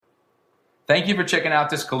Thank you for checking out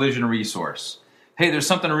this Collision resource. Hey, there's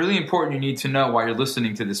something really important you need to know while you're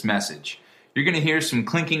listening to this message. You're going to hear some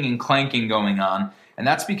clinking and clanking going on, and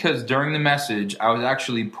that's because during the message, I was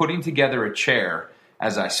actually putting together a chair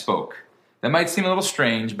as I spoke. That might seem a little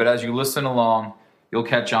strange, but as you listen along, you'll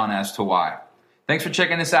catch on as to why. Thanks for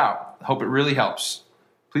checking this out. Hope it really helps.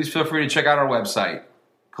 Please feel free to check out our website,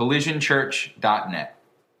 collisionchurch.net.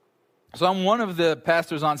 So I'm one of the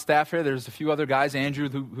pastors on staff here. There's a few other guys. Andrew,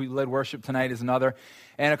 who led worship tonight, is another.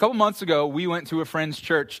 And a couple months ago, we went to a friend's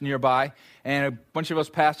church nearby, and a bunch of us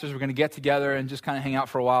pastors were going to get together and just kind of hang out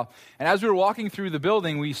for a while. And as we were walking through the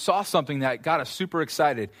building, we saw something that got us super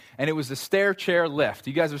excited, and it was the stair chair lift.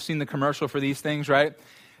 You guys have seen the commercial for these things, right?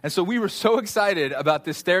 And so we were so excited about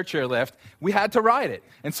this stair chair lift, we had to ride it.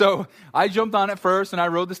 And so I jumped on it first, and I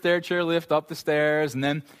rode the stair chair lift up the stairs, and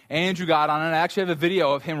then Andrew got on it. I actually have a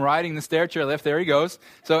video of him riding the stair chair lift. There he goes.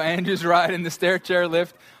 So Andrew's riding the stair chair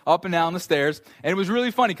lift up and down the stairs. And it was really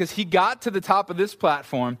funny because he got to the top of this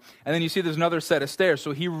platform, and then you see there's another set of stairs.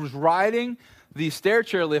 So he was riding the stair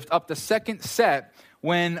chair lift up the second set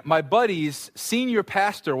when my buddy's senior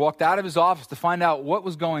pastor walked out of his office to find out what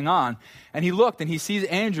was going on. And he looked, and he sees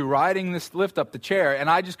Andrew riding this lift up the chair, and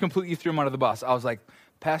I just completely threw him under the bus. I was like,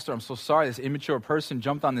 Pastor, I'm so sorry this immature person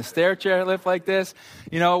jumped on the stair chair lift like this.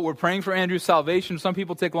 You know, we're praying for Andrew's salvation. Some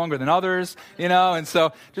people take longer than others, you know, and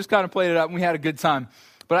so just kind of played it up, and we had a good time.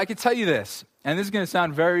 But I could tell you this, and this is going to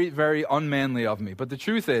sound very, very unmanly of me, but the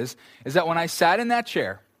truth is that when I sat in that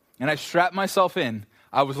chair and I strapped myself in,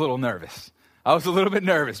 I was a little nervous. I was a little bit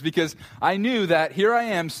nervous because I knew that here I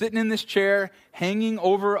am sitting in this chair, hanging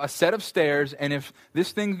over a set of stairs, and if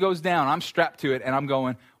this thing goes down, I'm strapped to it and I'm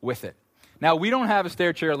going with it. Now, we don't have a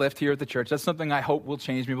stair chair lift here at the church. That's something I hope will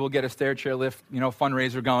change. Maybe we'll get a stair chair lift,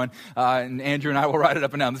 fundraiser going, and Andrew and I will ride it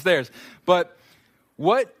up and down the stairs. But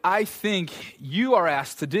what I think you are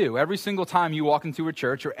asked to do every single time you walk into a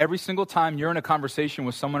church or every single time you're in a conversation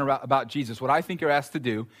with someone about Jesus, what I think you're asked to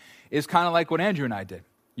do is kind of like what Andrew and I did.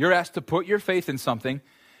 You're asked to put your faith in something,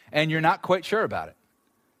 and you're not quite sure about it.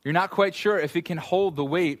 You're not quite sure if it can hold the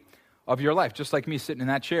weight of your life, just like me sitting in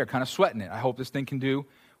that chair, kind of sweating it. I hope this thing can do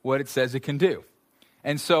what it says it can do.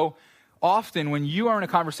 And so often when you are in a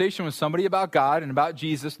conversation with somebody about God and about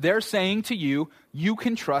Jesus, they're saying to you, you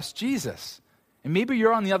can trust Jesus. And maybe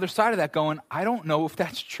you're on the other side of that going, I don't know if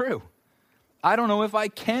that's true. I don't know if I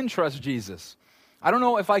can trust Jesus. I don't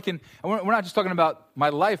know if I can, and we're not just talking about my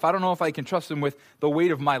life, I don't know if I can trust him with the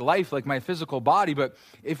weight of my life, like my physical body, but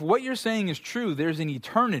if what you're saying is true, there's an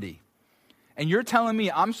eternity. And you're telling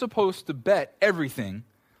me I'm supposed to bet everything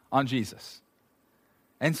on Jesus.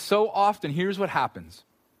 And so often, here's what happens.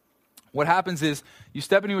 What happens is you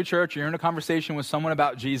step into a church, you're in a conversation with someone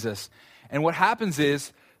about Jesus, and what happens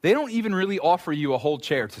is they don't even really offer you a whole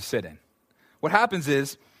chair to sit in. What happens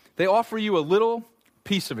is they offer you a little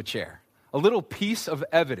piece of a chair. A little piece of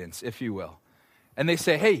evidence, if you will. And they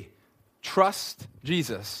say, hey, trust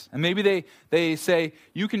Jesus. And maybe they say,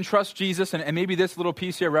 you can trust Jesus, and maybe this little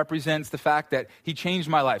piece here represents the fact that he changed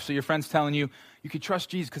my life. So your friend's telling you, you can trust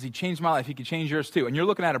Jesus because he changed my life. He could change yours too. And you're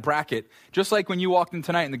looking at a bracket, just like when you walked in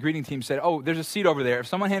tonight and the greeting team said, oh, there's a seat over there. If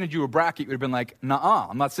someone handed you a bracket, you would have been like, nuh-uh,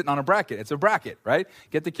 I'm not sitting on a bracket. It's a bracket, right?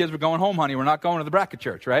 Get the kids, we're going home, honey. We're not going to the bracket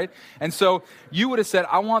church, right? And so you would have said,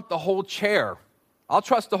 I want the whole chair. I'll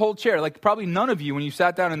trust the whole chair. Like probably none of you, when you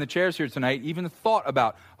sat down in the chairs here tonight, even thought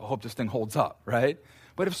about, I hope this thing holds up, right?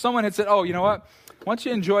 But if someone had said, oh, you know what? Once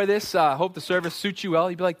you enjoy this, hope the service suits you well,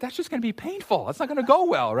 you'd be like, that's just going to be painful. That's not going to go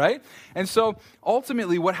well, right? And so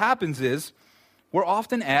ultimately what happens is we're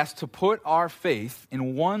often asked to put our faith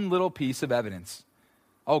in one little piece of evidence.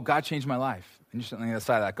 Oh, God changed my life. And you're sitting on the other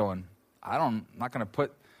side of that going, I'm not going to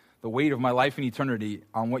put the weight of my life and eternity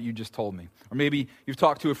on what you just told me. Or maybe you've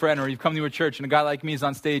talked to a friend or you've come to a church and a guy like me is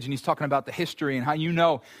on stage and he's talking about the history and how you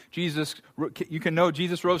know you can know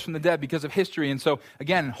Jesus rose from the dead because of history. And so,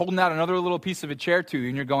 again, holding out another little piece of a chair to you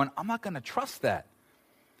and you're going, I'm not going to trust that.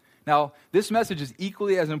 Now, this message is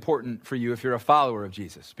equally as important for you if you're a follower of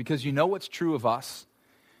Jesus because you know what's true of us.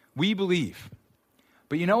 We believe.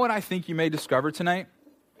 But you know what I think you may discover tonight?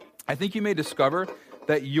 I think you may discover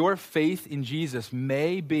that your faith in Jesus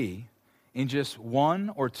may be in just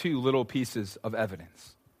one or two little pieces of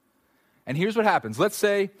evidence. And here's what happens. Let's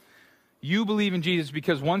say you believe in Jesus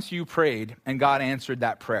because once you prayed and God answered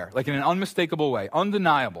that prayer, like in an unmistakable way,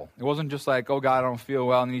 undeniable. It wasn't just like, oh God, I don't feel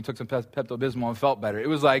well, and then you took some Pepto-Bismol and felt better. It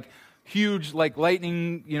was like huge, like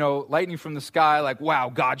lightning from the sky, like, wow,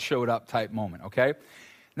 God showed up type moment, okay?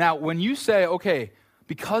 Now, when you say, okay,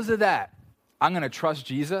 because of that, I'm going to trust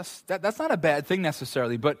Jesus, that's not a bad thing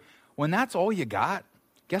necessarily, but when that's all you got,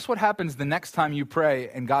 guess what happens the next time you pray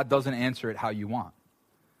and God doesn't answer it how you want?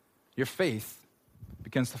 your faith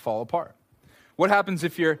begins to fall apart. What happens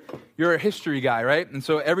if you're a history guy, right? And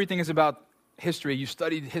so everything is about history. You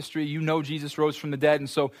studied history. You know Jesus rose from the dead. And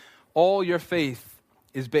so all your faith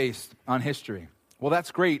is based on history. Well, that's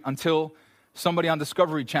great until somebody on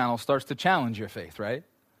Discovery Channel starts to challenge your faith, right?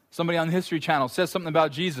 Somebody on the History Channel says something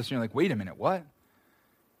about Jesus, and you're like, wait a minute, what?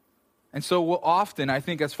 And so often, I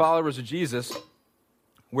think as followers of Jesus,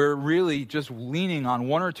 we're really just leaning on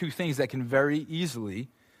one or two things that can very easily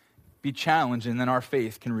be challenged, and then our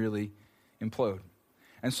faith can really implode.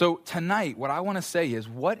 And so tonight, what I want to say is,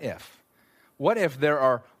 what if there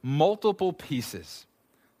are multiple pieces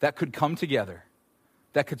that could come together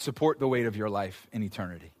that could support the weight of your life in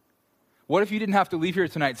eternity? What if you didn't have to leave here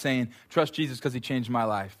tonight saying, trust Jesus because he changed my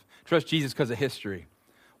life, trust Jesus because of history?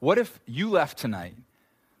 What if you left tonight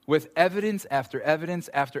with evidence after evidence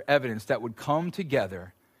after evidence that would come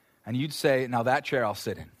together, and you'd say, now that chair I'll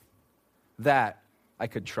sit in, that I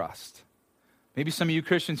could trust? Maybe some of you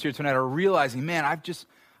Christians here tonight are realizing, man,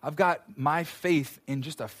 I've got my faith in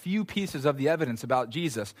just a few pieces of the evidence about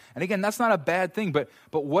Jesus. And again, that's not a bad thing, but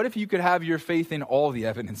what if you could have your faith in all the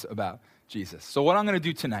evidence about Jesus? So what I'm going to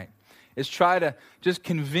do tonight is try to just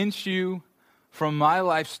convince you from my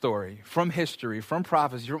life story, from history, from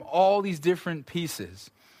prophecy, from all these different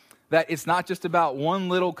pieces, that it's not just about one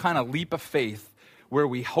little kind of leap of faith where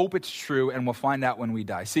we hope it's true and we'll find out when we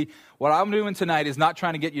die. See, what I'm doing tonight is not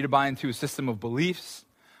trying to get you to buy into a system of beliefs.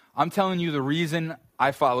 I'm telling you the reason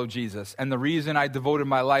I follow Jesus and the reason I devoted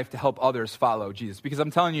my life to help others follow Jesus. Because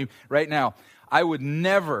I'm telling you right now, I would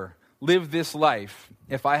never live this life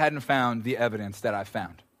if I hadn't found the evidence that I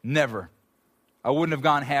found. Never. I wouldn't have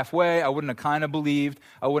gone halfway. I wouldn't have kind of believed.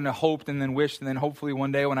 I wouldn't have hoped and then wished, and then hopefully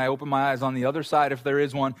one day when I open my eyes on the other side, if there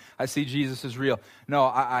is one, I see Jesus is real. No,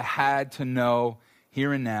 I had to know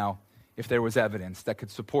here and now if there was evidence that could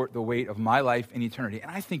support the weight of my life in eternity. And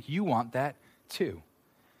I think you want that too.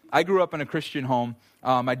 I grew up in a Christian home.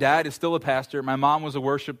 My dad is still a pastor. My mom was a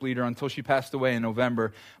worship leader until she passed away in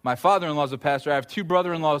November. My father-in-law is a pastor. I have two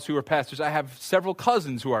brother-in-laws who are pastors. I have several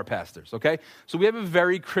cousins who are pastors, okay? So we have a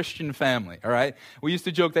very Christian family, all right? We used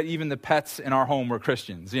to joke that even the pets in our home were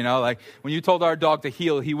Christians, you know? Like when you told our dog to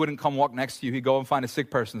heel, he wouldn't come walk next to you. He'd go and find a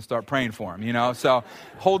sick person and start praying for him, you know? So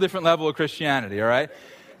whole different level of Christianity, all right?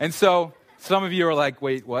 And so some of you are like,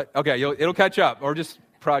 wait, what? Okay, it'll catch up. Or just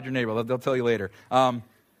prod your neighbor. They'll tell you later.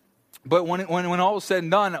 But when all was said and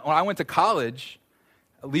done, when I went to college,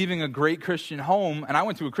 leaving a great Christian home, and I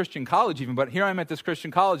went to a Christian college even, but here I'm at this Christian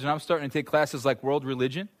college, and I'm starting to take classes like world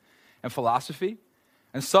religion and philosophy,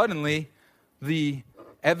 and suddenly the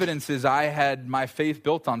evidences I had my faith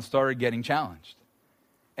built on started getting challenged.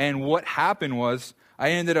 And what happened was I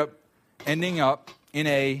ended up ending up in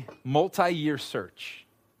a multi-year search.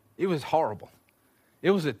 It was horrible. It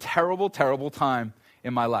was a terrible, terrible time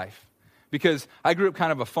in my life. Because I grew up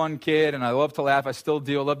kind of a fun kid, and I love to laugh. I still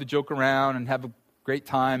do. I love to joke around and have a great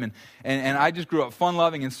time. And I just grew up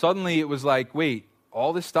fun-loving, and suddenly it was like, wait,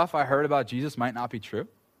 all this stuff I heard about Jesus might not be true?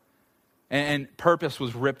 And purpose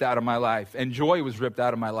was ripped out of my life, and joy was ripped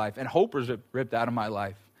out of my life, and hope was ripped out of my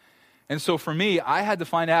life. And so for me, I had to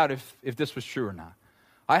find out if this was true or not.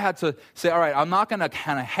 I had to say, all right, I'm not going to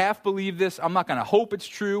kind of half believe this. I'm not going to hope it's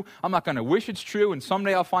true. I'm not going to wish it's true, and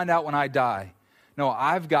someday I'll find out when I die. No,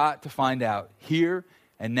 I've got to find out here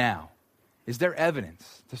and now. Is there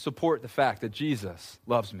evidence to support the fact that Jesus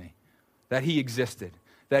loves me, that he existed,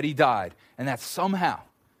 that he died, and that somehow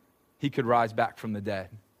he could rise back from the dead?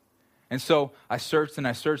 And so I searched and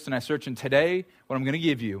I searched and I searched, and today what I'm going to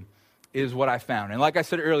give you is what I found. And like I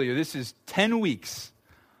said earlier, this is 10 weeks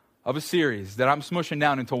of a series that I'm smushing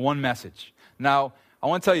down into one message. Now, I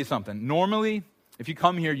want to tell you something. Normally, if you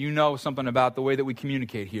come here, you know something about the way that we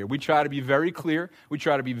communicate here. We try to be very clear. We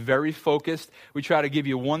try to be very focused. We try to give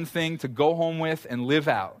you one thing to go home with and live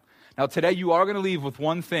out. Now, today you are going to leave with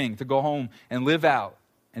one thing to go home and live out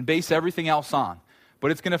and base everything else on.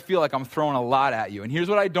 But it's going to feel like I'm throwing a lot at you. And here's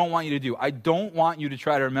what I don't want you to do. I don't want you to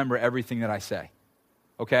try to remember everything that I say.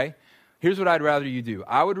 Okay? Here's what I'd rather you do.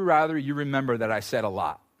 I would rather you remember that I said a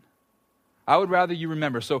lot. I would rather you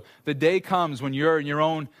remember. So the day comes when you're in your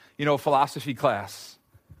own, philosophy class,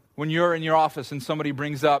 when you're in your office and somebody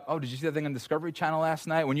brings up, oh, did you see that thing on Discovery Channel last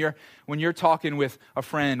night? When you're talking with a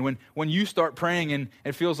friend, when you start praying and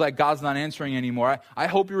it feels like God's not answering anymore, I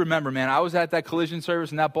hope you remember, man, I was at that collision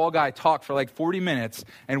service and that bald guy talked for like 40 minutes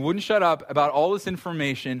and wouldn't shut up about all this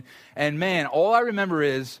information. And man, all I remember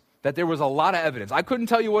is that there was a lot of evidence. I couldn't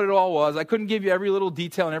tell you what it all was. I couldn't give you every little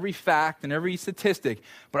detail and every fact and every statistic.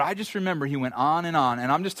 But I just remember he went on. And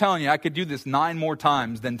I'm just telling you, I could do this 9 more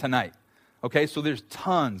times than tonight. Okay, so there's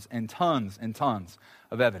tons and tons and tons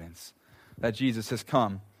of evidence that Jesus has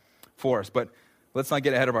come for us. But let's not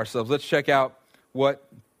get ahead of ourselves. Let's check out what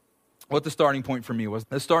the starting point for me was.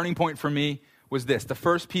 The starting point for me was this. The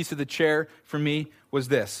first piece of the chair for me was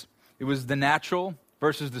this. It was the natural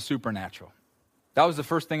versus the supernatural. That was the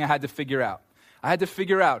first thing I had to figure out. I had to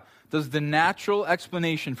figure out, does the natural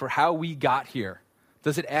explanation for how we got here,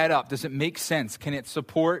 does it add up? Does it make sense? Can it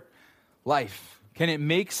support life? Can it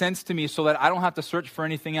make sense to me so that I don't have to search for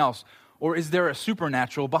anything else? Or is there a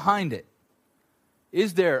supernatural behind it?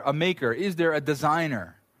 Is there a maker? Is there a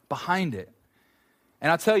designer behind it?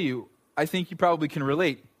 And I'll tell you, I think you probably can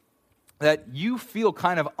relate that you feel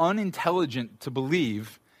kind of unintelligent to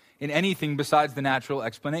believe in anything besides the natural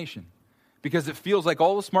explanation. Because it feels like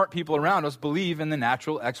all the smart people around us believe in the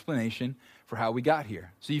natural explanation for how we got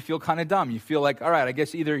here. So you feel kind of dumb. You feel like, all right, I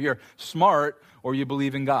guess either you're smart or you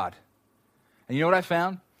believe in God. And you know what I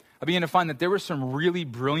found? I began to find that there were some really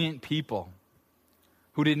brilliant people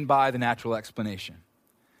who didn't buy the natural explanation.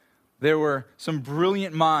 There were some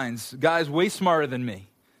brilliant minds, guys way smarter than me.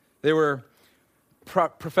 There were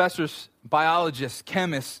professors, biologists,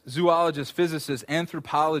 chemists, zoologists, physicists,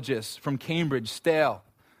 anthropologists from Cambridge, Stale,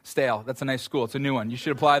 that's a nice school. It's a new one. You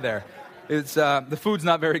should apply there. It's the food's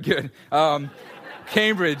not very good.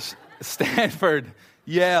 Cambridge, Stanford,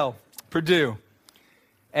 Yale, Purdue.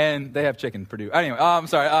 And they have chicken, Purdue. Anyway, I'm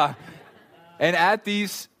sorry. And at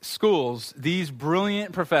these schools, these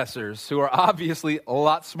brilliant professors, who are obviously a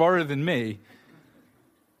lot smarter than me,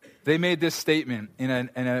 they made this statement in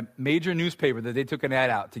a major newspaper that they took an ad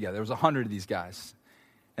out together. There was 100 of these guys.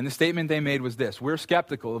 And the statement they made was this: we're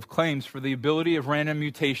skeptical of claims for the ability of random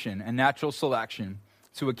mutation and natural selection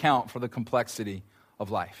to account for the complexity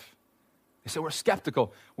of life. They said we're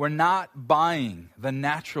skeptical. We're not buying the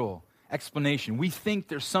natural explanation. We think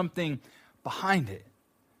there's something behind it.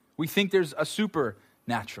 We think there's a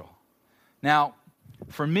supernatural. Now,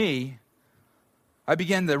 for me, I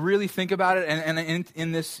began to really think about it, and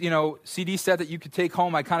in this, CD set that you could take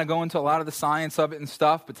home, I kind of go into a lot of the science of it and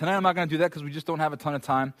stuff, but tonight I'm not going to do that because we just don't have a ton of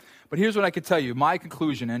time. But here's what I could tell you. My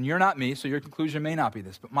conclusion, and you're not me, so your conclusion may not be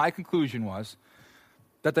this, but my conclusion was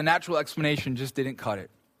that the natural explanation just didn't cut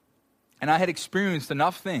it. And I had experienced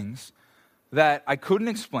enough things that I couldn't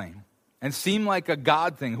explain and seemed like a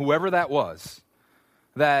God thing, whoever that was,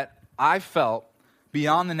 that I felt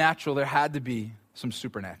beyond the natural there had to be some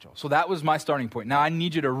supernatural. So that was my starting point. Now I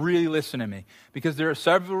need you to really listen to me, because there are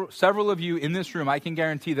several of you in this room, I can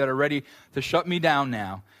guarantee, that are ready to shut me down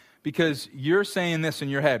now, because you're saying this in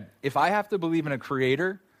your head: if I have to believe in a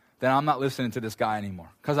creator, then I'm not listening to this guy anymore,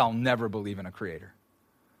 because I'll never believe in a creator.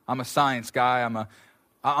 I'm a science guy.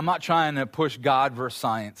 I'm not trying to push God versus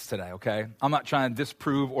science today, okay? I'm not trying to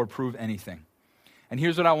disprove or prove anything. And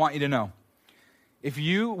here's what I want you to know. If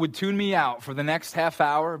you would tune me out for the next half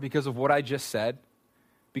hour because of what I just said,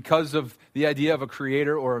 because of the idea of a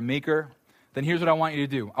creator or a maker, then here's what I want you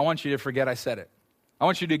to do. I want you to forget I said it. I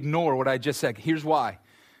want you to ignore what I just said. Here's why.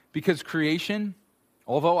 Because creation,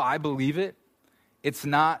 although I believe it, it's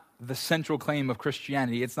not the central claim of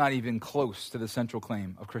Christianity. It's not even close to the central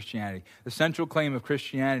claim of Christianity. The central claim of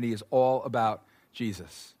Christianity is all about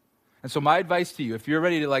Jesus. And so my advice to you, if you're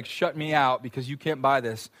ready to shut me out because you can't buy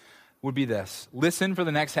this, would be this: listen for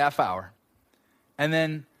the next half hour, and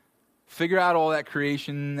then figure out all that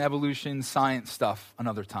creation, evolution, science stuff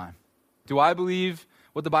another time. Do I believe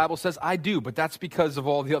what the Bible says? I do, but that's because of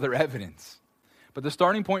all the other evidence. But the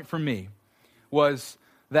starting point for me was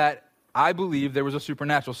that I believe there was a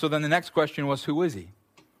supernatural. So then the next question was, who is he?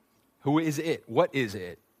 Who is it? What is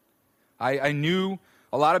it? I knew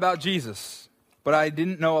a lot about Jesus, but I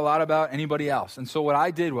didn't know a lot about anybody else. And so what I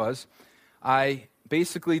did was I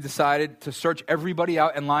basically decided to search everybody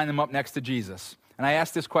out and line them up next to Jesus. And I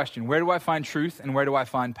asked this question: where do I find truth and where do I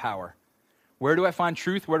find power? Where do I find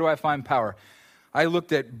truth? Where do I find power? I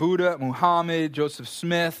looked at Buddha, Muhammad, Joseph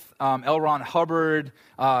Smith, L. Ron Hubbard,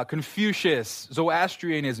 Confucius,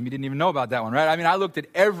 Zoroastrianism. You didn't even know about that one, right? I mean, I looked at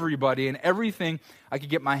everybody and everything I could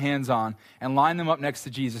get my hands on and lined them up next to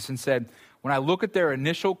Jesus and said, when I look at their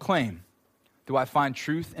initial claim, do I find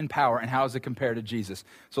truth and power, and how does it compare to Jesus?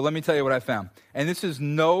 So let me tell you what I found. And this is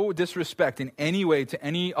no disrespect in any way to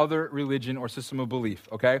any other religion or system of belief,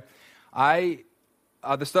 okay?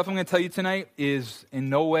 The stuff I'm going to tell you tonight is in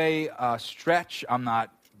no way a stretch. I'm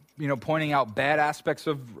not, pointing out bad aspects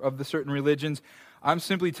of the certain religions. I'm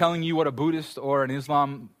simply telling you what a Buddhist or an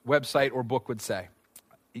Islam website or book would say.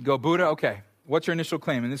 You go, Buddha, okay, what's your initial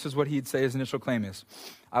claim? And this is what he'd say his initial claim is.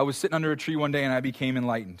 I was sitting under a tree one day and I became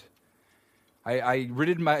enlightened. I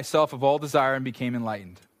ridded myself of all desire and became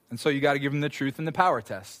enlightened. And so you got to give him the truth and the power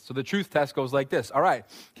test. So the truth test goes like this. All right,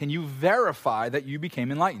 can you verify that you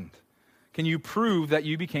became enlightened? Can you prove that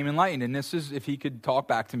you became enlightened? And this is, if he could talk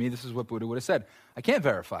back to me, this is what Buddha would have said. I can't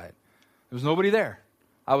verify it. There was nobody there.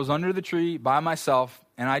 I was under the tree by myself,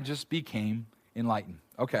 and I just became enlightened.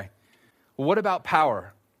 Okay. Well, what about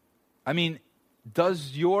power? I mean,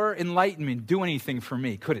 does your enlightenment do anything for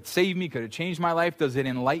me? Could it save me? Could it change my life? Does it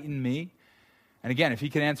enlighten me? And again, if he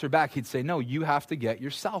could answer back, he'd say, no, you have to get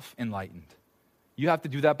yourself enlightened. You have to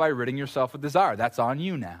do that by ridding yourself of desire. That's on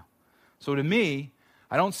you now. So to me,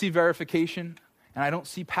 I don't see verification, and I don't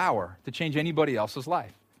see power to change anybody else's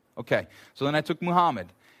life. Okay, so then I took Muhammad,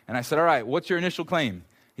 and I said, all right, what's your initial claim?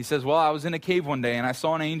 He says, well, I was in a cave one day, and I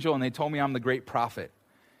saw an angel, and they told me I'm the great prophet.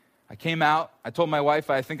 I came out, I told my wife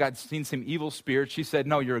I think I'd seen some evil spirits. She said,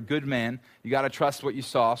 no, you're a good man. You got to trust what you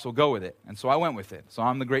saw, so go with it. And so I went with it. So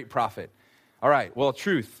I'm the great prophet. All right, well,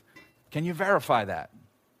 truth. Can you verify that?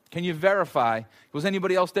 Can you verify? Was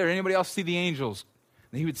anybody else there? Anybody else see the angels?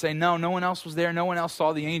 And he would say, no, no one else was there. No one else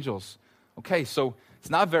saw the angels. Okay, so it's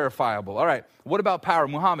not verifiable. All right, what about power?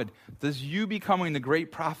 Muhammad, does you becoming the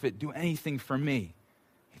great prophet do anything for me?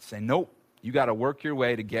 He'd say, nope. You got to work your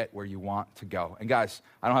way to get where you want to go. And guys,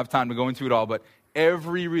 I don't have time to go into it all, but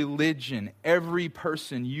every religion, every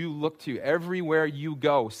person you look to, everywhere you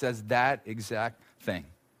go says that exact thing.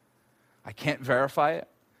 I can't verify it,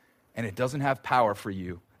 and it doesn't have power for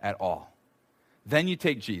you at all. Then you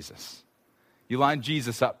take Jesus. You line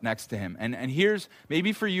Jesus up next to him. And here's,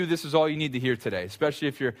 maybe for you, this is all you need to hear today, especially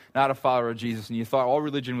if you're not a follower of Jesus and you thought all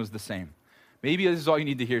religion was the same. Maybe this is all you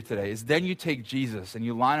need to hear today, is then you take Jesus and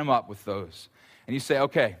you line him up with those. And you say,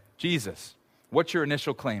 okay, Jesus, what's your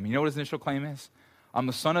initial claim? You know what his initial claim is? I'm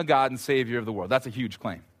the Son of God and Savior of the world. That's a huge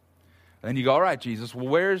claim. And then you go, all right, Jesus, well,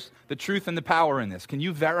 where's the truth and the power in this? Can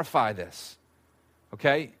you verify this?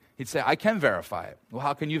 Okay? He'd say, I can verify it. Well,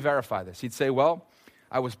 how can you verify this? He'd say, well,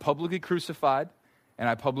 I was publicly crucified and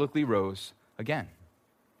I publicly rose again.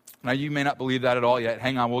 Now, you may not believe that at all yet.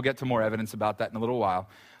 Hang on, we'll get to more evidence about that in a little while.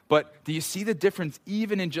 But do you see the difference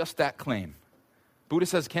even in just that claim? Buddha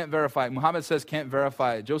says can't verify it. Muhammad says can't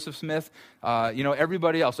verify it. Joseph Smith,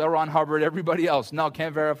 everybody else. L. Ron Hubbard, everybody else. No,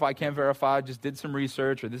 can't verify. I just did some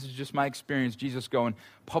research, or this is just my experience. Jesus going,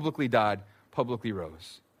 publicly died, publicly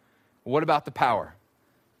rose. What about the power?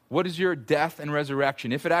 What is your death and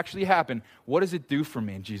resurrection? If it actually happened, what does it do for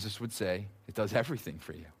me? And Jesus would say, it does everything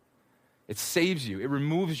for you. It saves you. It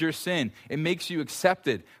removes your sin. It makes you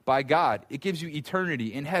accepted by God. It gives you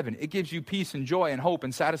eternity in heaven. It gives you peace and joy and hope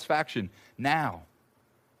and satisfaction now.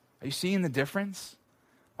 Are you seeing the difference?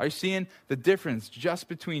 Are you seeing the difference just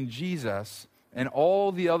between Jesus and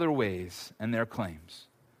all the other ways and their claims?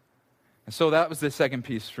 And so that was the second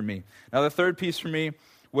piece for me. Now the third piece for me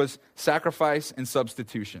was sacrifice and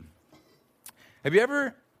substitution. Have you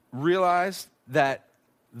ever realized that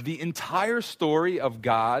the entire story of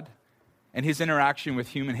God and his interaction with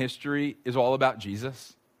human history is all about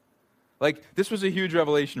Jesus? Like, this was a huge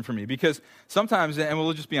revelation for me because sometimes, and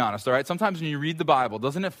we'll just be honest, all right, sometimes when you read the Bible,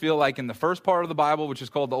 doesn't it feel like in the first part of the Bible, which is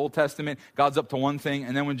called the Old Testament, God's up to one thing,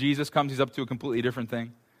 and then when Jesus comes, he's up to a completely different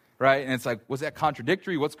thing, right? And it's like, was that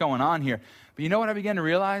contradictory? What's going on here? But you know what I began to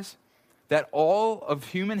realize? That all of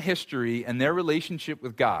human history and their relationship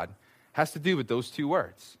with God has to do with those two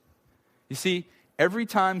words. You see, every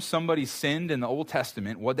time somebody sinned in the Old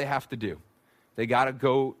Testament, what'd they have to do? They got a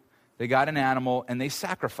goat, they got an animal, and they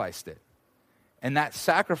sacrificed it. And that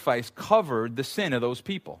sacrifice covered the sin of those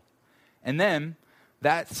people. And then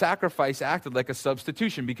that sacrifice acted like a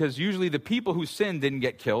substitution because usually the people who sinned didn't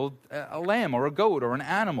get killed. A lamb or a goat or an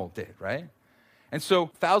animal did, right? And so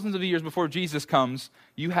thousands of years before Jesus comes,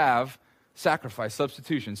 you have sacrifice,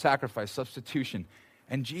 substitution.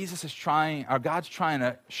 And Jesus is trying, or God's trying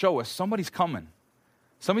to show us somebody's coming.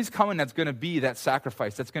 Somebody's coming that's going to be that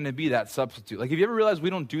sacrifice, that's going to be that substitute. Like, have you ever realized we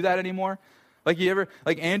don't do that anymore? Like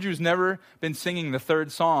Andrew's never been singing the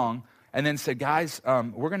third song and then said, guys,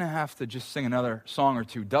 we're going to have to just sing another song or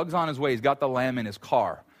two. Doug's on his way. He's got the lamb in his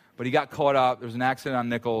car. But he got caught up. There was an accident on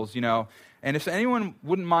Nichols, And if anyone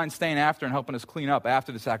wouldn't mind staying after and helping us clean up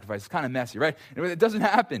after the sacrifice, it's kind of messy, right? It doesn't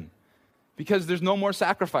happen because there's no more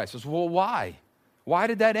sacrifices. Well, why? Why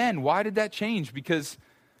did that end? Why did that change? Because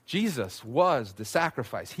Jesus was the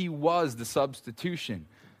sacrifice. He was the substitution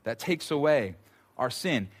that takes away our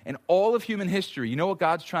sin. And all of human history, you know what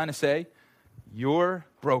God's trying to say? You're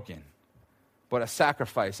broken, but a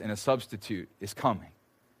sacrifice and a substitute is coming.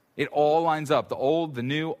 It all lines up. The old, the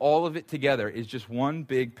new, all of it together is just one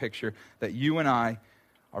big picture that you and I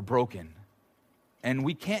are broken. And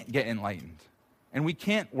we can't get enlightened. And we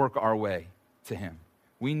can't work our way to him.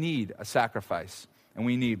 We need a sacrifice, and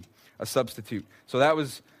we need a substitute. So that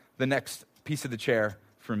was the next piece of the chair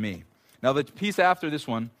for me. Now, the piece after this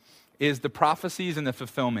one is the prophecies and the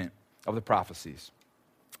fulfillment. of the prophecies.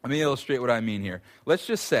 Let me illustrate what I mean here. Let's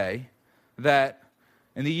just say that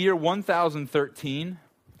in the year 1013,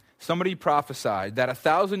 somebody prophesied that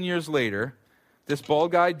 1,000 years later, this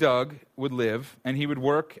bald guy, Doug, would live, and he would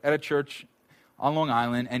work at a church on Long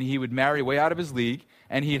Island, and he would marry way out of his league,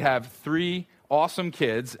 and he'd have 3 awesome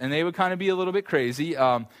kids, and they would kind of be a little bit crazy.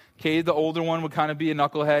 Cade, the older one, would kind of be a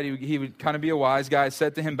knucklehead. He would kind of be a wise guy. I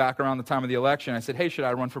said to him back around the time of the election, I said, hey, should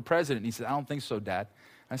I run for president? And he said, I don't think so, Dad.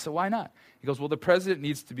 I said, why not? He goes, well, the president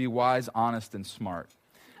needs to be wise, honest, and smart.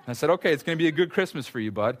 And I said, okay, it's going to be a good Christmas for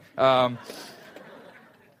you, bud.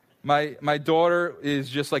 My daughter is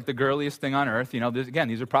just like the girliest thing on earth. You know, again,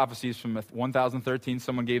 these are prophecies from 1013.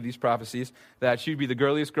 Someone gave these prophecies that she'd be the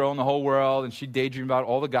girliest girl in the whole world, and she'd daydream about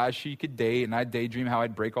all the guys she could date, and I'd daydream how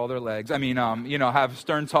I'd break all their legs. I mean, have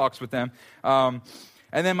stern talks with them.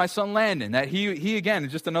 And then my son Landon, that he again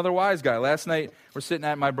is just another wise guy. Last night we're sitting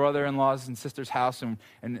at my brother-in-law's and sister's house, and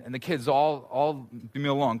the kids all leave me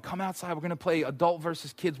alone. Come outside. We're going to play adult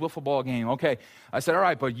versus kids wiffle ball game. Okay. I said, all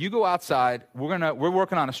right, but you go outside. We're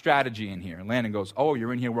working on a strategy in here. And Landon goes, oh,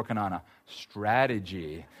 you're in here working on a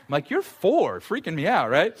strategy. I'm like, you're 4, freaking me out,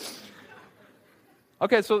 right?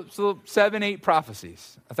 Okay, so 7, 8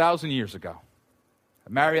 prophecies 1,000 years ago.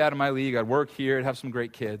 I'd marry out of my league. I'd work here. I'd have some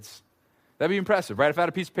great kids. That'd be impressive, right? If I had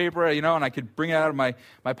a piece of paper, and I could bring it out of my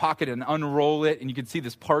pocket and unroll it, and you could see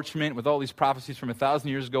this parchment with all these prophecies from 1,000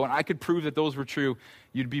 years ago, and I could prove that those were true,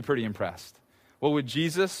 you'd be pretty impressed. Well, with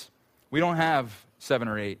Jesus, we don't have 7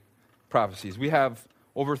 or 8 prophecies. We have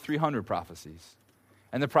over 300 prophecies.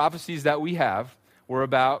 And the prophecies that we have were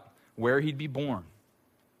about where he'd be born,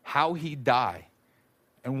 how he'd die.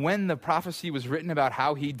 And when the prophecy was written about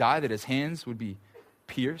how he'd die, that his hands would be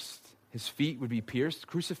pierced, his feet would be pierced,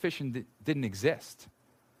 crucifixion didn't exist.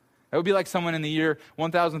 That would be like someone in the year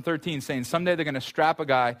 1013 saying someday they're going to strap a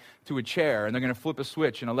guy to a chair and they're going to flip a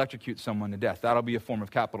switch and electrocute someone to death. That'll be a form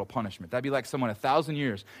of capital punishment. That'd be like someone 1,000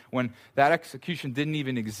 years when that execution didn't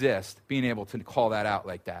even exist, being able to call that out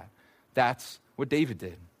like that. That's what David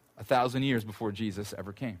did 1,000 years before Jesus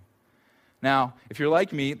ever came. Now, if you're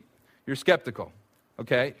like me, you're skeptical,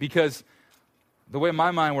 okay? Because the way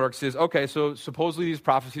my mind works is, okay, so supposedly these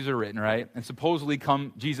prophecies are written, right? And supposedly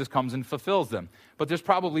Jesus comes and fulfills them. But there's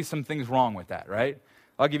probably some things wrong with that, right?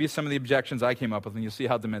 I'll give you some of the objections I came up with, and you'll see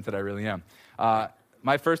how demented I really am.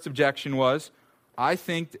 My first objection was, I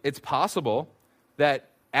think it's possible that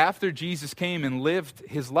after Jesus came and lived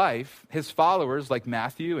his life, his followers, like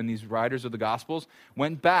Matthew and these writers of the Gospels,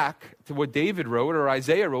 went back to what David wrote or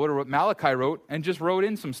Isaiah wrote or what Malachi wrote and just wrote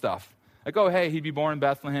in some stuff. Like, oh, hey, he'd be born in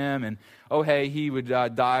Bethlehem, and oh, hey, he would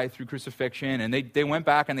die through crucifixion. And they went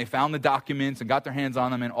back and they found the documents and got their hands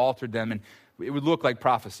on them and altered them, and it would look like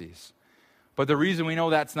prophecies. But the reason we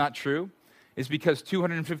know that's not true is because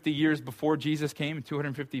 250 years before Jesus came, in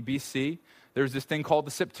 250 BC, there's this thing called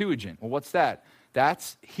the Septuagint. Well, what's that?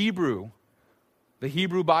 That's Hebrew, the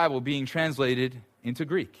Hebrew Bible being translated into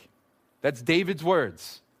Greek. That's David's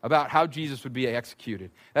words about how Jesus would be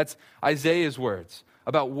executed. That's Isaiah's words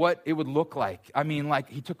about what it would look like. I mean, like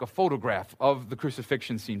he took a photograph of the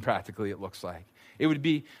crucifixion scene, practically, it looks like. It would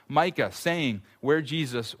be Micah saying where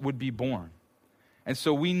Jesus would be born. And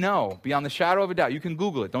so we know, beyond the shadow of a doubt, you can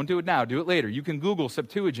Google it. Don't do it now, do it later. You can Google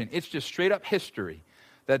Septuagint. It's just straight up history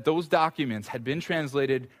that those documents had been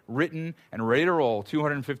translated, written, and ready to roll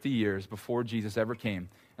 250 years before Jesus ever came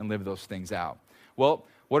and lived those things out. Well,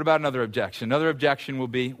 what about another objection? Another objection will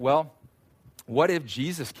be, well, what if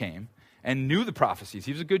Jesus came and knew the prophecies?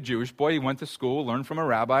 He was a good Jewish boy. He went to school, learned from a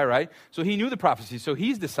rabbi, right? So he knew the prophecies. So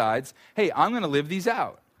he decides, hey, I'm going to live these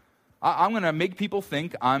out. I'm going to make people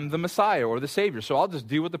think I'm the Messiah or the Savior. So I'll just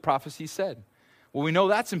do what the prophecy said. Well, we know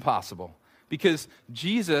that's impossible because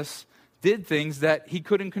Jesus did things that he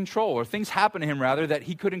couldn't control, or things happened to him, rather, that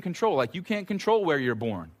he couldn't control. Like you can't control where you're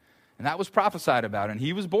born. And that was prophesied about, and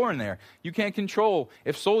he was born there. You can't control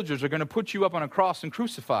if soldiers are going to put you up on a cross and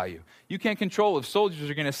crucify you. You can't control if soldiers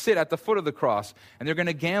are going to sit at the foot of the cross and they're going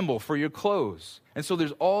to gamble for your clothes. And so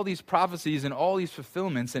there's all these prophecies and all these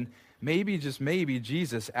fulfillments, and maybe, just maybe,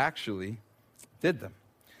 Jesus actually did them.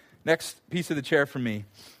 Next piece of the chair for me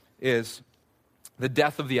is the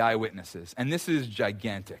death of the eyewitnesses. And this is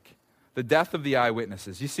gigantic. The death of the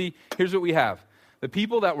eyewitnesses. You see, here's what we have. The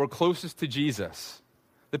people that were closest to Jesus,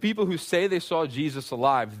 the people who say they saw Jesus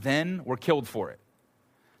alive, then were killed for it.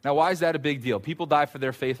 Now, why is that a big deal? People die for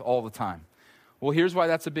their faith all the time. Well, here's why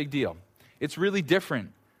that's a big deal. It's really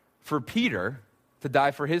different for Peter to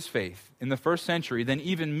die for his faith in the first century than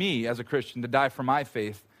even me as a Christian to die for my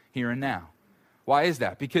faith here and now. Why is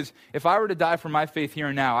that? Because if I were to die for my faith here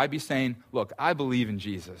and now, I'd be saying, look, I believe in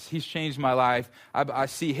Jesus. He's changed my life. I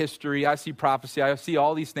see history. I see prophecy. I see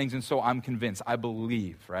all these things, and so I'm convinced. I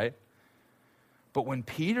believe, right? But when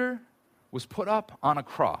Peter was put up on a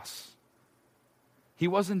cross, he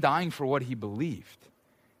wasn't dying for what he believed.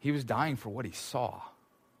 He was dying for what he saw.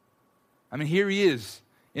 I mean, here he is.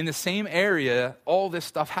 In the same area, all this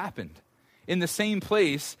stuff happened. In the same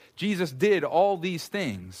place, Jesus did all these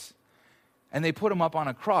things. And they put him up on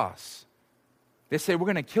a cross. They say, we're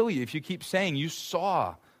going to kill you if you keep saying you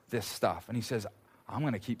saw this stuff. And he says, I'm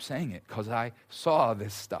going to keep saying it because I saw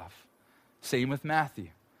this stuff. Same with Matthew.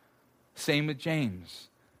 Same with James.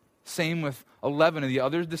 Same with 11 of the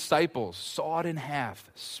other disciples. Sawed in half,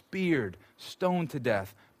 speared, stoned to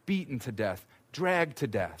death, beaten to death, dragged to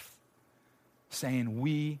death. Saying,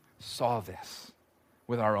 we saw this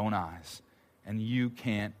with our own eyes. And you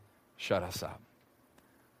can't shut us up.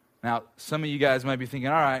 Now, some of you guys might be thinking,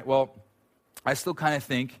 all right, well, I still kind of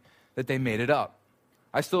think that they made it up.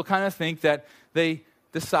 I still kind of think that they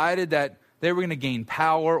decided that they were going to gain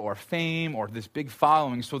power or fame or this big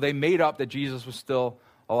following, so they made up that Jesus was still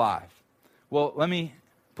alive. Well, let me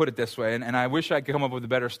put it this way, and I wish I could come up with a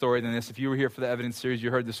better story than this. If you were here for the Evidence series,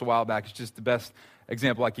 you heard this a while back. It's just the best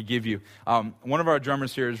example I could give you. One of our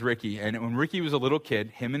drummers here is Ricky, and when Ricky was a little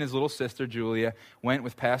kid, him and his little sister, Julia, went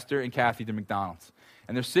with Pastor and Kathy to McDonald's.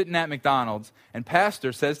 And they're sitting at McDonald's, and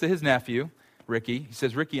Pastor says to his nephew, Ricky, he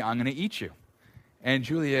says, Ricky, I'm going to eat you. And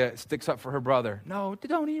Julia sticks up for her brother. No,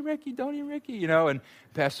 don't eat Ricky, and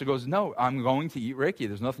Pastor goes, no, I'm going to eat Ricky.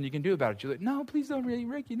 There's nothing you can do about it. Julia, no, please don't eat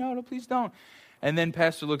Ricky. No, please don't. And then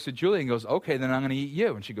Pastor looks at Julia and goes, okay, then I'm going to eat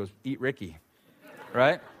you. And she goes, eat Ricky,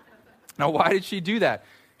 right? Now, why did she do that?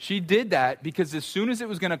 She did that because as soon as it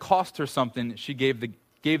was going to cost her something, she gave the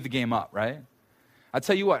game up, right? I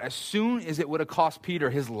tell you what, as soon as it would have cost Peter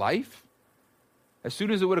his life, as soon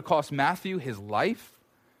as it would have cost Matthew his life,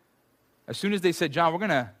 as soon as they said, John, we're going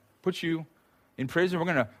to put you in prison, we're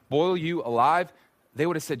going to boil you alive, they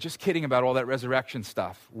would have said, just kidding about all that resurrection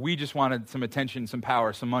stuff. We just wanted some attention, some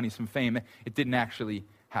power, some money, some fame. It didn't actually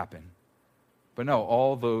happen. But no,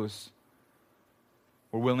 all those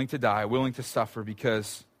were willing to die, willing to suffer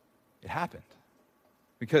because it happened,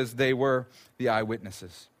 because they were the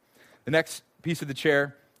eyewitnesses. The next piece of the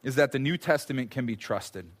chair is that the New Testament can be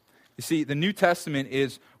trusted. You see, the New Testament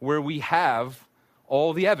is where we have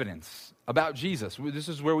all the evidence about Jesus. This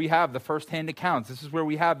is where we have the firsthand accounts. This is where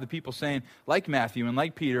we have the people saying, like Matthew and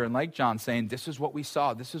like Peter and like John, saying, this is what we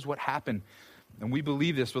saw, this is what happened. And we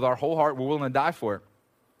believe this with our whole heart. We're willing to die for it.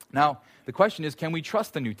 Now, the question is, can we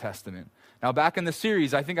trust the New Testament? Now, back in the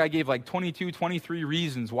series, I think I gave like 22, 23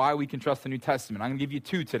 reasons why we can trust the New Testament. I'm going to give you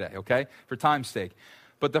 2 today, okay, for time's sake.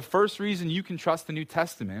 But the first reason you can trust the New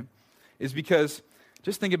Testament is because,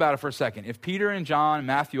 just think about it for a second. If Peter and John and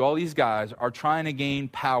Matthew, all these guys, are trying to gain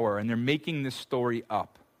power and they're making this story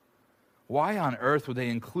up, why on earth would they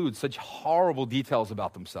include such horrible details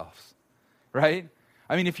about themselves, right?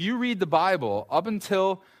 I mean, if you read the Bible up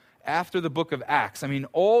until after the book of Acts, I mean,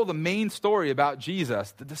 all the main story about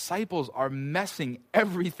Jesus, the disciples are messing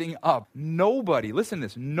everything up. Nobody, listen to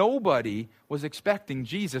this, nobody was expecting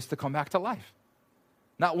Jesus to come back to life.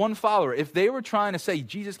 Not one follower. If they were trying to say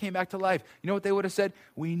Jesus came back to life, you know what they would have said?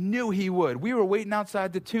 We knew he would. We were waiting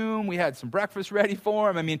outside the tomb. We had some breakfast ready for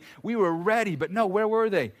him. I mean, we were ready. But no, where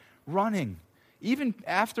were they? Running. Even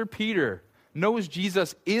after Peter knows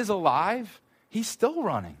Jesus is alive, he's still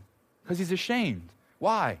running because he's ashamed.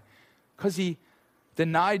 Why? Because he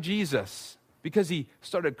denied Jesus. Because he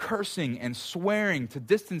started cursing and swearing to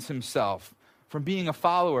distance himself from being a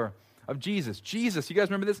follower of Jesus. Jesus, you guys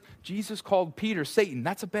remember this? Jesus called Peter Satan.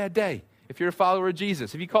 That's a bad day if you're a follower of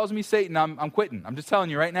Jesus. If he calls me Satan, I'm quitting. I'm just telling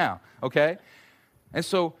you right now, okay? And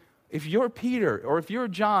so if you're Peter or if you're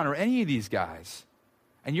John or any of these guys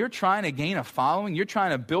and you're trying to gain a following, you're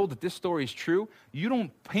trying to build that this story is true, you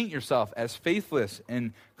don't paint yourself as faithless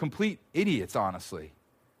and complete idiots, honestly.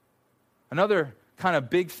 Another kind of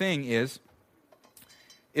big thing is,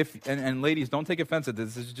 and ladies, don't take offense at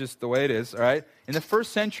this is just the way it is, all right? In the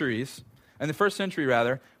first century,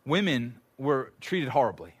 women were treated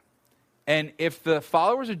horribly. And if the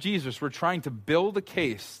followers of Jesus were trying to build a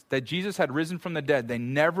case that Jesus had risen from the dead, they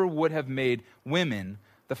never would have made women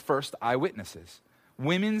the first eyewitnesses.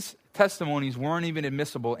 Women's testimonies weren't even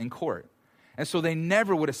admissible in court. And so they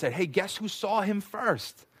never would have said, hey, guess who saw him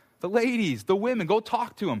first? The ladies, the women, go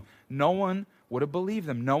talk to him. No one would have believed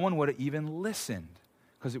them. No one would have even listened,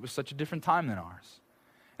 because it was such a different time than ours.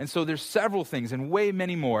 And so there's several things, and way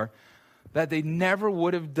many more, that they never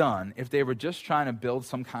would have done if they were just trying to build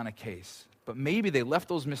some kind of case. but maybe they left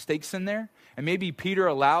those mistakes in there, and maybe Peter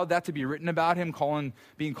allowed that to be written about him,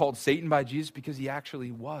 being called Satan by Jesus, because he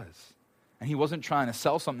actually was. And he wasn't trying to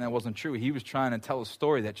sell something that wasn't true. He was trying to tell a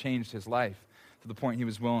story that changed his life to the point he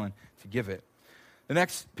was willing to give it. The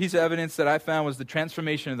next piece of evidence that I found was the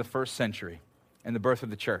transformation of the first century and the birth of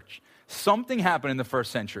the church. Something happened in the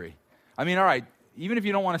first century. I mean, all right, even if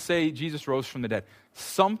you don't want to say Jesus rose from the dead,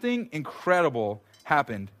 something incredible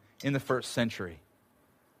happened in the first century.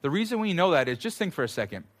 The reason we know that is, just think for a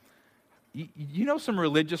second. You know some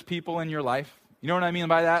religious people in your life? You know what I mean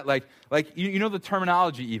by that? Like you know the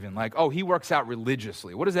terminology even. Like, oh, he works out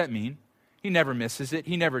religiously. What does that mean? He never misses it.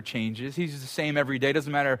 He never changes. He's the same every day.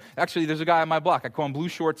 Doesn't matter. Actually, there's a guy on my block. I call him Blue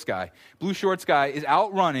Shorts Guy. Blue Shorts Guy is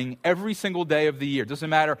out running every single day of the year. Doesn't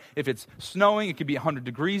matter if it's snowing. It could be 100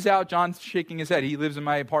 degrees out. John's shaking his head. He lives in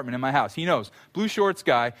my apartment, in my house. He knows. Blue Shorts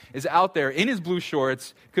Guy is out there in his blue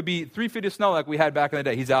shorts. Could be 3 feet of snow like we had back in the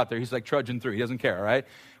day. He's out there. He's like trudging through. He doesn't care, all right?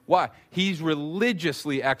 Why? He's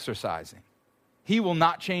religiously exercising. He will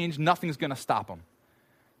not change. Nothing's going to stop him.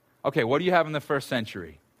 Okay, what do you have in the first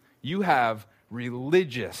century? You have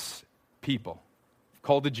religious people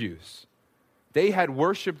called the Jews. They had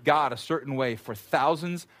worshiped God a certain way for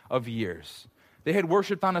thousands of years. They had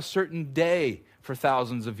worshiped on a certain day for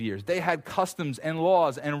thousands of years. They had customs and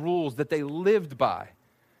laws and rules that they lived by.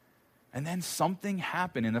 And then something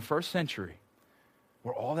happened in the first century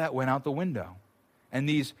where all that went out the window. And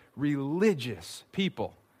these religious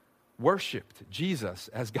people worshiped Jesus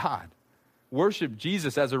as God, worshiped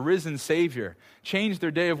Jesus as a risen Savior, changed their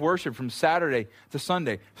day of worship from Saturday to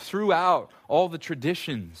Sunday, threw out all the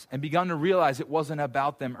traditions, and begun to realize it wasn't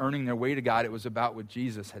about them earning their way to God. It was about what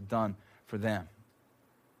Jesus had done for them.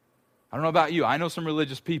 I don't know about you. I know some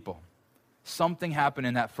religious people. Something happened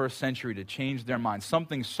in that first century to change their minds.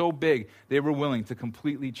 Something so big they were willing to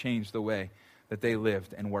completely change the way that they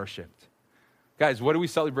lived and worshiped. Guys, what did we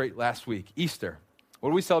celebrate last week? Easter. What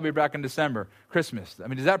do we celebrate back in December? Christmas. I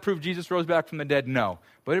mean, does that prove Jesus rose back from the dead? No.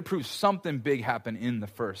 But it proves something big happened in the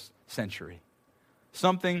first century.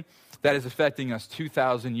 Something that is affecting us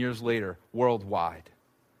 2,000 years later worldwide.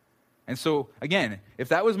 And so, again, if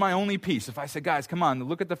that was my only piece, if I said, guys, come on,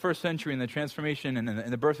 look at the first century and the transformation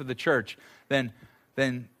and the birth of the church, then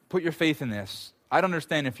put your faith in this. I'd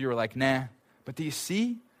understand if you were like, nah. But do you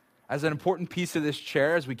see, as an important piece of this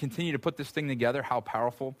chair, as we continue to put this thing together, how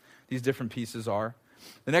powerful these different pieces are?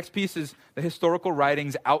 The next piece is the historical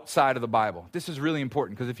writings outside of the Bible. This is really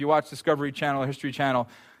important because if you watch Discovery Channel or History Channel,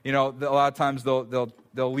 you know, a lot of times they'll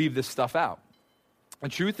leave this stuff out. The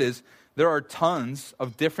truth is, there are tons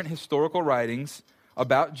of different historical writings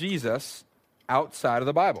about Jesus outside of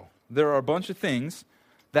the Bible. There are a bunch of things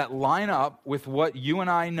that line up with what you and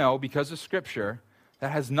I know because of Scripture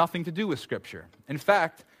that has nothing to do with Scripture. In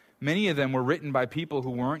fact, many of them were written by people who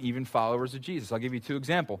weren't even followers of Jesus. I'll give you two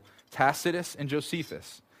examples. Tacitus and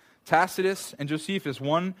Josephus. Tacitus and Josephus,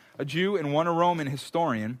 one a Jew and one a Roman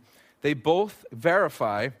historian, they both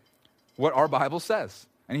verify what our Bible says.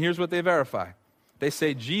 And here's what they verify. They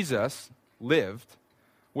say Jesus lived,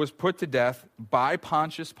 was put to death by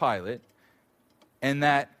Pontius Pilate, and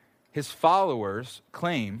that his followers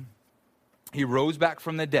claim he rose back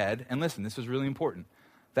from the dead. And listen, this is really important,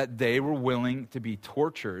 that they were willing to be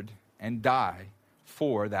tortured and die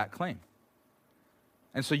for that claim.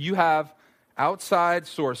 And so you have outside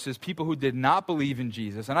sources, people who did not believe in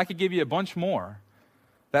Jesus, and I could give you a bunch more,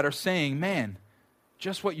 that are saying, man,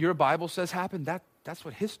 just what your Bible says happened, that's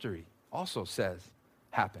what history also says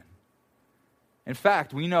happened. In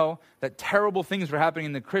fact, we know that terrible things were happening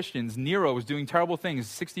in the Christians. Nero was doing terrible things.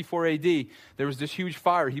 64 AD, there was this huge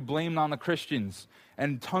fire he blamed on the Christians,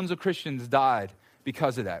 and tons of Christians died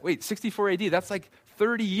because of that. Wait, 64 AD, that's like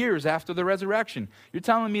 30 years after the resurrection. You're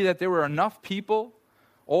telling me that there were enough people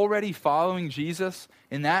already following Jesus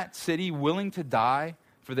in that city willing to die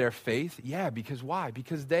for their faith? Yeah, because why?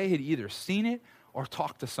 Because they had either seen it or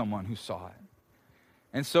talked to someone who saw it.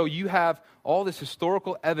 And so you have all this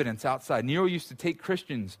historical evidence outside. Nero used to take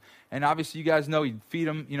Christians, and obviously you guys know he'd feed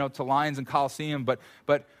them, to lions and Colosseum. But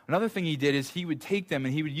another thing he did is he would take them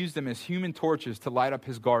and he would use them as human torches to light up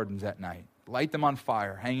his gardens at night, light them on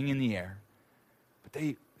fire, hanging in the air. But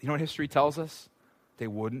you know what history tells us? They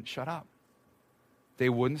wouldn't shut up. They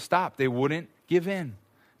wouldn't stop. They wouldn't give in.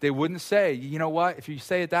 They wouldn't say, you know what, if you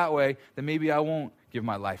say it that way, then maybe I won't give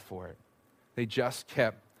my life for it. They just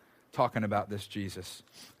kept talking about this Jesus.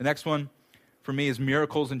 The next one for me is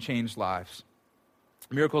miracles and changed lives.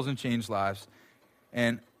 Miracles and changed lives.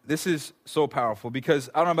 And this is so powerful because,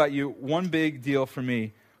 I don't know about you, one big deal for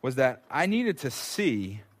me was that I needed to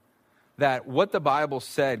see that what the Bible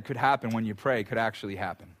said could happen when you pray could actually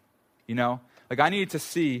happen. Like I needed to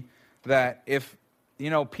see that if,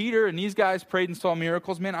 Peter and these guys prayed and saw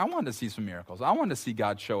miracles, man, I wanted to see some miracles. I wanted to see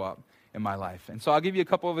God show up in my life. And so I'll give you a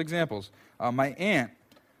couple of examples. My aunt,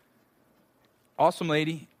 awesome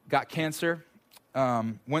lady, got cancer,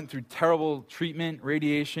 went through terrible treatment,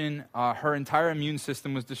 radiation. Her entire immune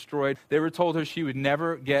system was destroyed. They were told her she would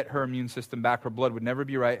never get her immune system back. Her blood would never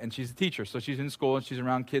be right. And she's a teacher, so she's in school and she's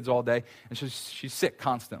around kids all day. And she's sick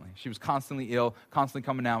constantly. She was constantly ill, constantly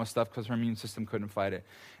coming down with stuff because her immune system couldn't fight it.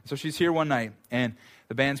 And so she's here one night, and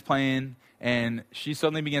the band's playing, and she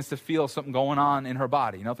suddenly begins to feel something going on in her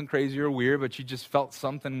body. Nothing crazy or weird, but she just felt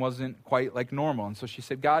something wasn't quite like normal. And so she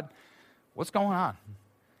said, God, what's going on?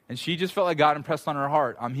 And she just felt like God impressed on her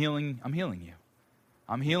heart, I'm healing you.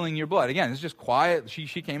 I'm healing your blood. Again, it's just quiet. She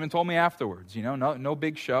came and told me afterwards, no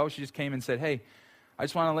big show. She just came and said, hey, I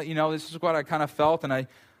just want to let you know this is what I kind of felt, and I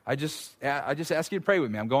just ask you to pray with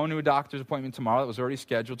me. I'm going to a doctor's appointment tomorrow that was already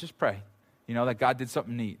scheduled. Just pray, that God did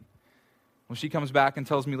something neat. Well, she comes back and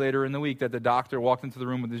tells me later in the week that the doctor walked into the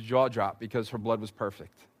room with his jaw dropped because her blood was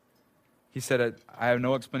perfect. He said, I have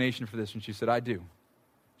no explanation for this. And she said, I do.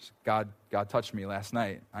 God touched me last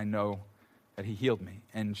night. I know that he healed me.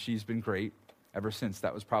 And she's been great ever since.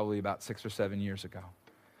 That was probably about 6 or 7 years ago.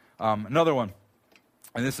 Another one,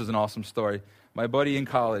 and this is an awesome story. My buddy in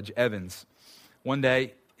college, Evans, one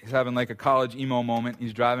day he's having like a college emo moment.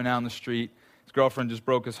 He's driving down the street. His girlfriend just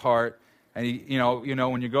broke his heart. And he,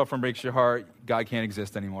 when your girlfriend breaks your heart, God can't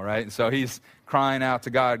exist anymore, right? And so he's crying out to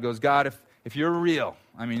God, goes, God, if you're real,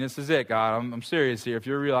 this is it, God. I'm serious here. If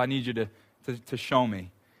you're real, I need you to show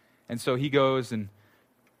me. And so he goes and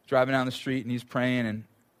driving down the street, and he's praying, and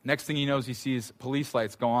next thing he knows, he sees police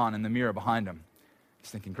lights go on in the mirror behind him.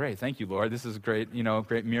 He's thinking, great, thank you, Lord. This is a great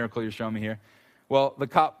miracle you're showing me here. Well, the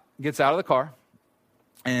cop gets out of the car,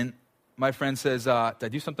 and my friend says, did I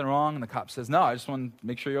do something wrong? And the cop says, no, I just want to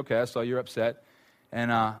make sure you're okay. I saw you're upset.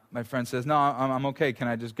 And my friend says, no, I'm okay. Can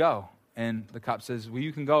I just go? And the cop says, well,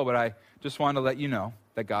 you can go, but I just wanted to let you know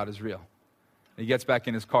that God is real. And he gets back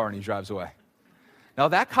in his car and he drives away. Now,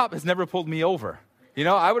 that cop has never pulled me over.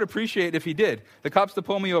 I would appreciate if he did. The cops to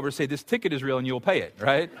pull me over say, this ticket is real and you'll pay it,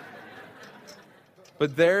 right?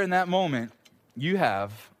 But there in that moment, you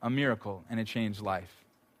have a miracle and a changed life.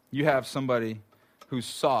 You have somebody who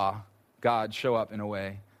saw God show up in a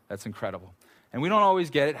way that's incredible. And we don't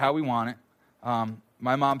always get it how we want it.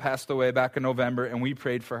 My mom passed away back in November, and we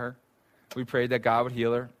prayed for her. We prayed that God would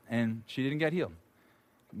heal her, and she didn't get healed.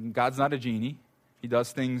 God's not a genie. He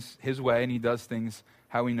does things his way, and he does things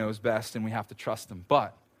how he knows best, and we have to trust him.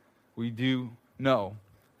 But we do know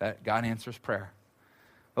that God answers prayer.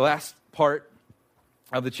 The last part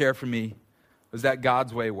of the chair for me was that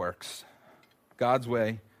God's way works. God's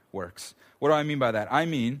way works. What do I mean by that? I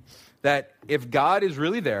mean that if God is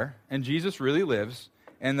really there and Jesus really lives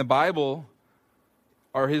and the Bible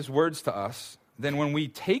are his words to us, then when we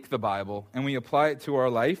take the Bible and we apply it to our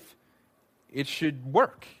life, it should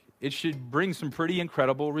work. It should bring some pretty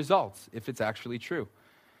incredible results if it's actually true.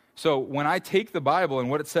 So when I take the Bible and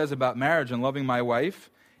what it says about marriage and loving my wife,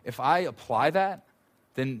 if I apply that,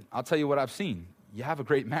 then I'll tell you what I've seen. You have a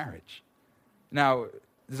great marriage. Now,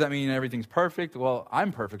 does that mean everything's perfect? Well,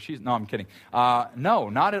 I'm perfect. No, I'm kidding. No,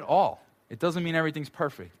 not at all. It doesn't mean everything's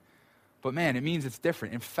perfect. But man, it means it's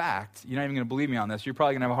different. In fact, you're not even going to believe me on this. You're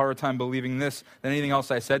probably going to have a harder time believing this than anything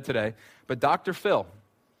else I said today. But Dr. Phil,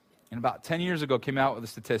 about 10 years ago, came out with a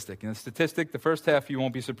statistic. And the statistic, the first half you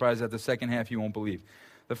won't be surprised at, the second half you won't believe.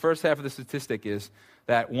 The first half of the statistic is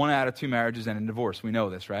that 1 out of 2 marriages end in divorce. We know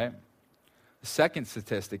this, right? The second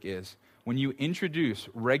statistic is when you introduce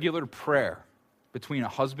regular prayer between a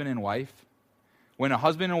husband and wife, when a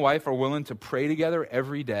husband and wife are willing to pray together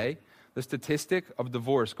every day, the statistic of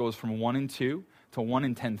divorce goes from 1 in 2 to 1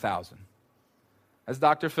 in 10,000. That's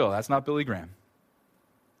Dr. Phil. That's not Billy Graham.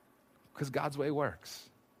 Because God's way works.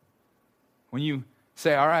 When you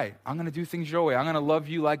say, all right, I'm going to do things your way. I'm going to love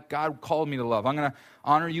you like God called me to love. I'm going to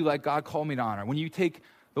honor you like God called me to honor. When you take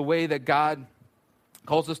the way that God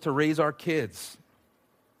calls us to raise our kids,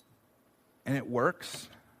 and it works,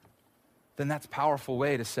 then that's a powerful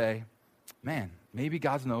way to say, man, maybe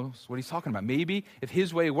God knows what he's talking about. Maybe if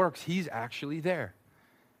his way works, he's actually there.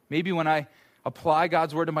 Maybe when I apply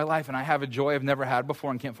God's word to my life and I have a joy I've never had before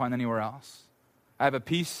and can't find anywhere else, I have a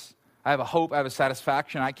peace, I have a hope, I have a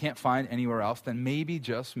satisfaction I can't find anywhere else, then maybe,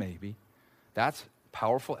 just maybe, that's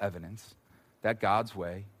powerful evidence that God's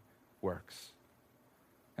way works.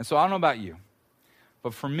 And so I don't know about you,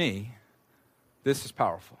 but for me, this is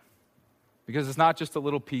powerful. Because it's not just a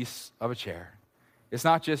little piece of a chair. It's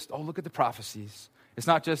not just, oh, look at the prophecies. It's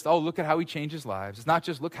not just, oh, look at how he changes lives. It's not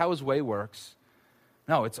just, look how his way works.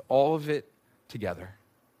 No, it's all of it together.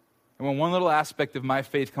 And when one little aspect of my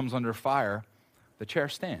faith comes under fire, the chair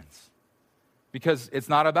stands. Because it's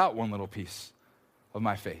not about one little piece of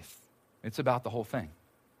my faith. It's about the whole thing.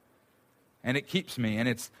 And it keeps me, and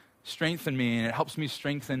it's strengthened me, and it helps me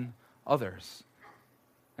strengthen others.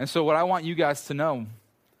 And so what I want you guys to know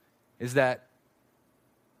is that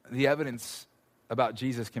the evidence about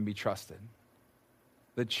Jesus can be trusted.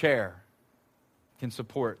 The chair can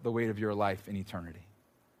support the weight of your life in eternity.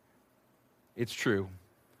 It's true.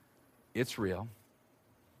 It's real.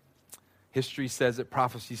 History says it,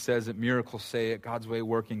 prophecy says it, miracles say it, God's way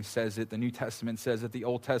working says it, the New Testament says it, the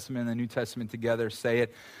Old Testament and the New Testament together say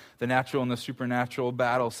it, the natural and the supernatural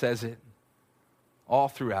battle says it. All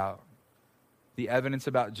throughout, the evidence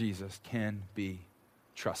about Jesus can be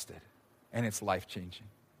trusted, and it's life-changing.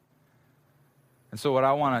 And so what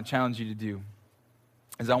I want to challenge you to do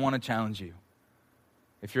is I want to challenge you.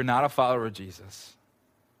 If you're not a follower of Jesus,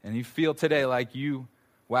 and you feel today like you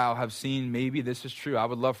have seen maybe this is true, I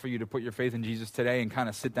would love for you to put your faith in Jesus today and kind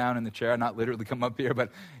of sit down in the chair, not literally come up here, but,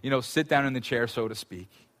 sit down in the chair, so to speak.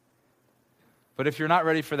 But if you're not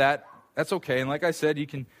ready for that, that's okay. And like I said, you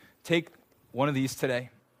can take one of these today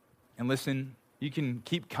and listen. You can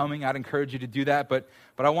keep coming. I'd encourage you to do that. But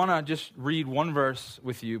I want to just read one verse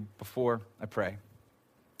with you before I pray.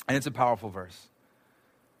 And it's a powerful verse.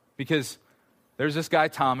 Because there's this guy,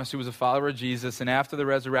 Thomas, who was a follower of Jesus, and after the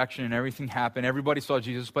resurrection and everything happened, everybody saw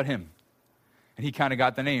Jesus but him. And he kind of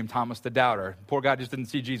got the name, Thomas the Doubter. Poor guy just didn't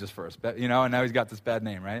see Jesus first, and now he's got this bad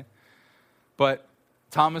name, right? But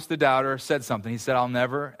Thomas the Doubter said something. He said, I'll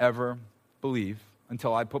never, ever believe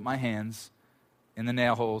until I put my hands in the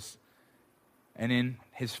nail holes and in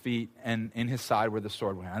his feet and in his side where the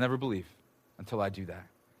sword went. I'll never believe until I do that.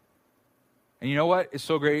 And you know what is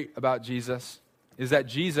so great about Jesus? Is that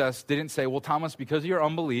Jesus didn't say, well, Thomas, because of your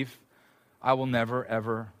unbelief, I will never,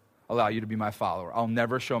 ever allow you to be my follower. I'll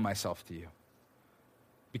never show myself to you.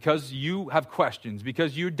 Because you have questions,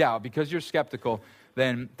 because you doubt, because you're skeptical,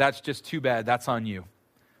 then that's just too bad. That's on you.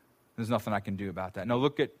 There's nothing I can do about that. No,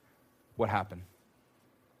 look at what happened.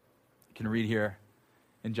 You can read here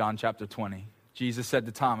in John chapter 20. Jesus said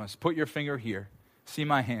to Thomas, put your finger here. See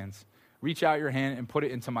my hands. Reach out your hand and put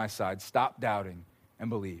it into my side. Stop doubting and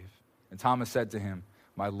believe. And Thomas said to him,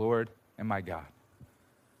 my Lord and my God.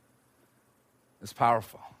 It's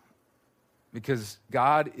powerful because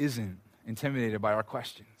God isn't intimidated by our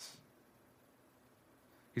questions.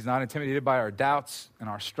 He's not intimidated by our doubts and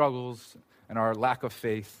our struggles and our lack of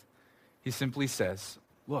faith. He simply says,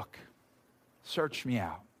 look, search me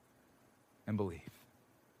out and believe.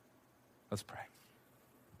 Let's pray.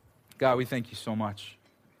 God, we thank you so much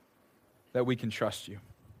that we can trust you.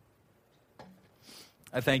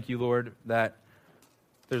 I thank you, Lord, that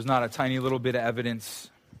there's not a tiny little bit of evidence.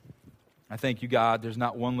 I thank you, God, there's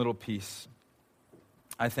not one little piece.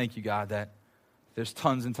 I thank you, God, that there's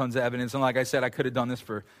tons and tons of evidence. And like I said, I could have done this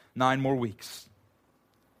for 9 more weeks.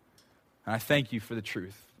 And I thank you for the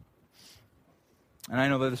truth. And I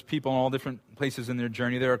know that there's people in all different places in their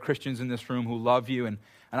journey. There are Christians in this room who love you. And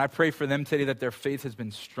I pray for them today that their faith has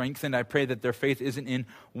been strengthened. I pray that their faith isn't in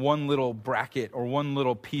one little bracket or one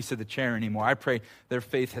little piece of the chair anymore. I pray their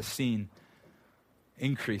faith has seen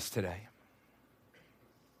increase today.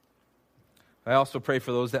 I also pray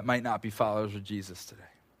for those that might not be followers of Jesus today.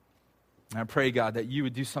 And I pray, God, that you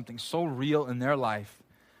would do something so real in their life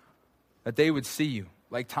that they would see you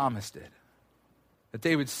like Thomas did. That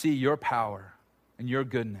they would see your power and your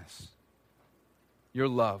goodness, your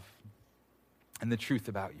love, and the truth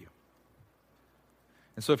about you.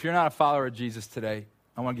 And so if you're not a follower of Jesus today,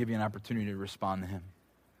 I want to give you an opportunity to respond to him.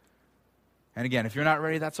 And again, if you're not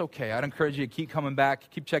ready, that's okay. I'd encourage you to keep coming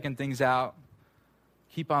back, keep checking things out,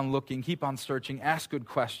 keep on looking, keep on searching, ask good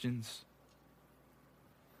questions.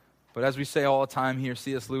 But as we say all the time here,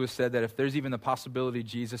 C.S. Lewis said that if there's even the possibility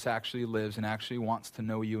Jesus actually lives and actually wants to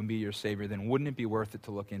know you and be your Savior, then wouldn't it be worth it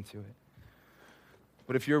to look into it?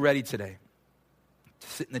 But if you're ready today to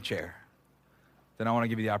sit in the chair, then I want to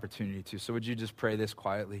give you the opportunity to. So would you just pray this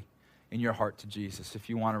quietly in your heart to Jesus if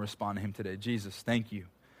you want to respond to him today? Jesus, thank you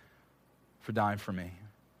for dying for me.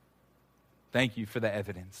 Thank you for the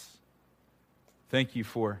evidence. Thank you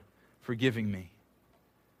for forgiving me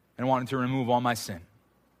and wanting to remove all my sin.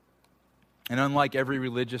 And unlike every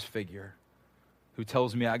religious figure who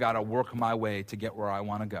tells me I got to work my way to get where I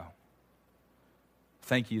want to go,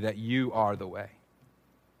 thank you that you are the way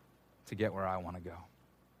to get where I want to go.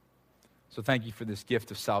 So thank you for this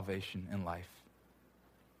gift of salvation and life.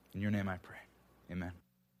 In your name I pray. Amen.